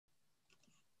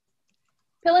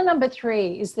Pillar number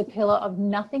 3 is the pillar of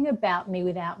nothing about me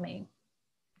without me.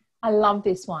 I love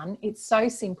this one. It's so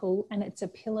simple, and it's a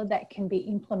pillar that can be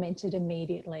implemented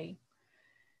immediately.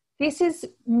 This is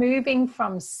moving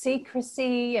from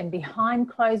secrecy and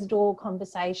behind closed door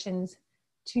conversations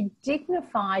to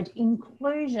dignified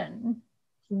inclusion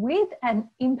with an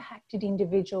impacted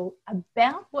individual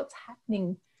about what's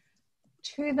happening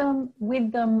to them,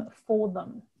 with them, for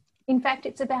them. In fact,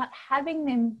 it's about having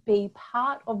them be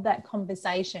part of that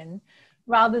conversation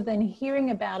rather than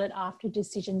hearing about it after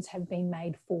decisions have been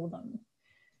made for them.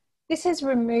 This is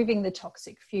removing the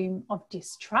toxic fume of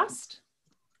distrust,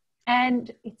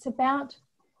 and it's about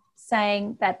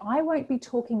saying that I won't be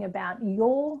talking about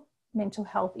your mental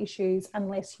health issues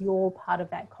unless you're part of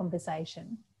that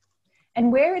conversation.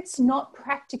 And where it's not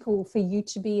practical for you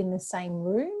to be in the same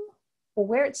room, or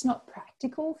where it's not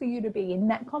practical for you to be in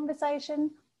that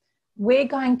conversation, we're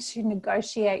going to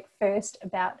negotiate first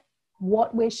about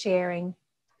what we're sharing,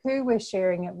 who we're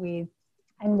sharing it with,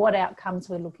 and what outcomes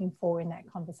we're looking for in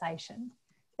that conversation.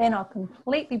 Then I'll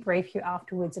completely brief you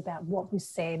afterwards about what was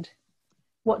said,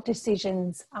 what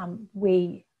decisions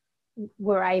we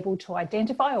were able to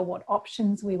identify, or what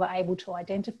options we were able to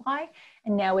identify.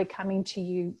 And now we're coming to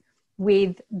you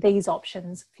with these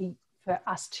options for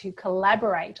us to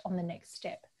collaborate on the next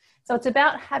step. So it's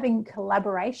about having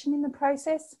collaboration in the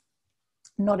process,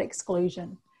 not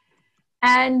exclusion.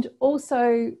 And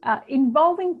also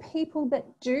involving people that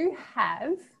do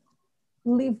have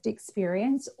lived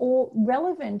experience or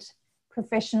relevant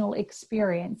professional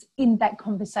experience in that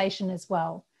conversation as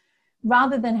well,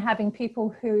 rather than having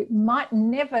people who might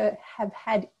never have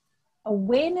had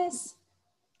awareness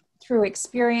through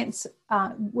experience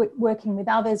working with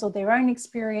others, or their own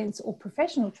experience or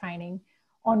professional training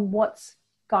on what's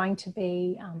going to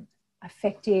be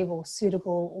effective or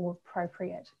suitable or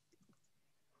appropriate.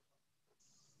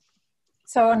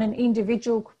 So on an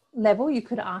individual level, you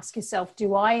could ask yourself,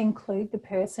 do I include the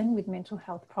person with mental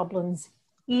health problems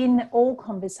in all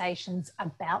conversations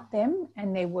about them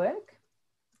and their work?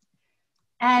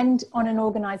 And on an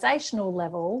organisational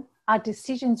level, are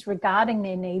decisions regarding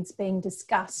their needs being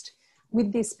discussed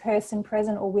with this person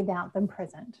present or without them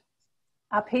present?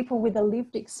 Are people with a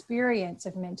lived experience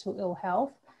of mental ill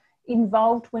health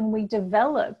involved when we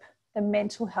develop the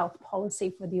mental health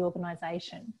policy for the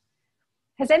organisation?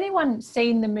 Has anyone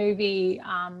seen the movie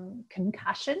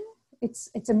Concussion?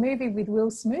 It's a movie with Will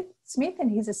Smith,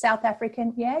 and he's a South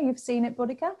African. Yeah, you've seen it,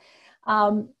 Boudica.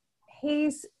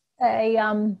 He's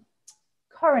a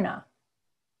coroner,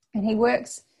 and he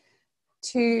works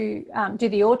to do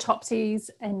the autopsies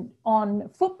on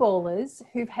footballers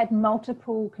who've had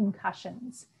multiple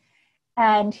concussions.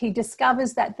 And he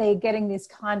discovers that they're getting this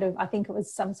kind of, I think it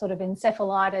was some sort of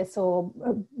encephalitis or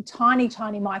tiny,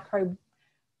 tiny micro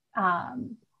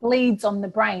bleeds on the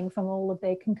brain from all of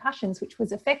their concussions, which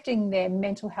was affecting their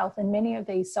mental health. And many of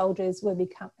these soldiers were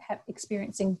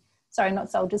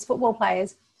football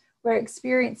players were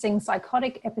experiencing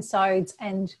psychotic episodes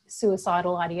and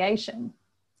suicidal ideation.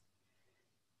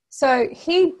 So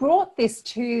he brought this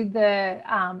to the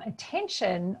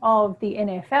attention of the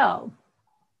NFL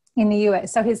in the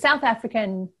US. So he's South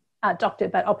African doctor,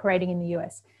 but operating in the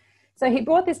US. So he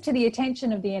brought this to the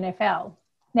attention of the NFL.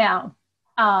 Now,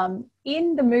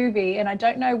 in the movie, and I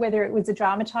don't know whether it was a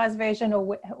dramatized version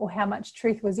or how much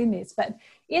truth was in this, but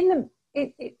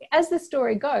as the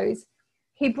story goes,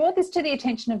 he brought this to the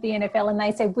attention of the NFL, and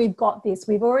they said, we've got this.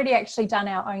 We've already actually done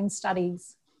our own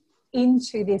studies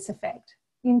into this effect,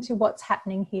 into what's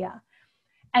happening here.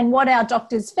 And what our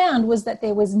doctors found was that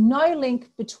there was no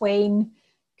link between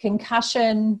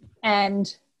concussion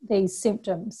and these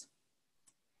symptoms.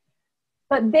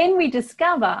 But then we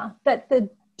discover that the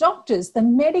doctors, the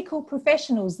medical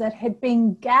professionals that had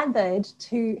been gathered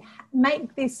to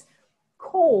make this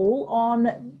call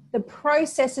on the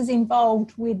processes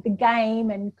involved with the game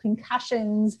and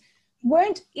concussions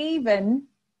weren't even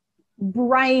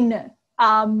brain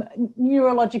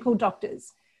neurological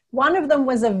doctors. One of them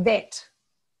was a vet.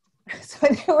 So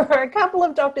there were a couple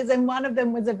of doctors and one of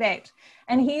them was a vet.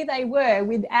 And here they were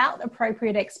without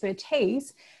appropriate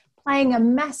expertise playing a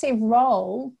massive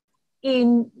role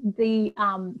in the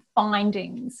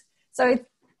findings. So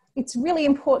it's really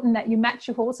important that you match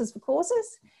your horses for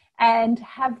courses and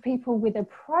have people with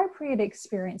appropriate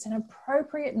experience and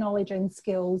appropriate knowledge and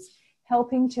skills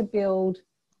helping to build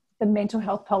the mental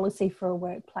health policy for a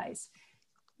workplace.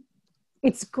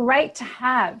 It's great to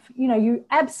have, you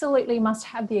absolutely must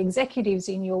have the executives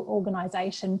in your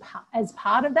organisation as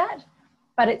part of that,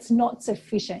 but it's not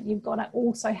sufficient. You've got to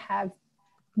also have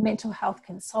mental health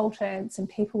consultants and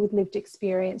people with lived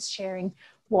experience sharing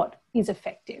what is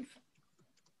effective.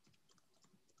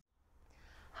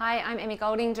 Hi, I'm Emmy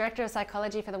Golding, Director of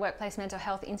Psychology for the Workplace Mental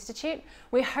Health Institute.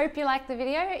 We hope you liked the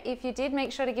video. If you did,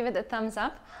 make sure to give it the thumbs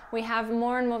up. We have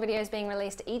more and more videos being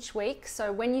released each week,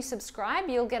 so when you subscribe,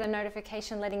 you'll get a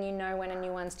notification letting you know when a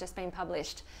new one's just been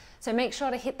published. So make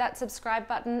sure to hit that subscribe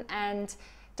button and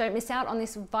don't miss out on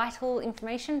this vital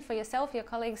information for yourself, your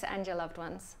colleagues, and your loved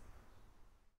ones.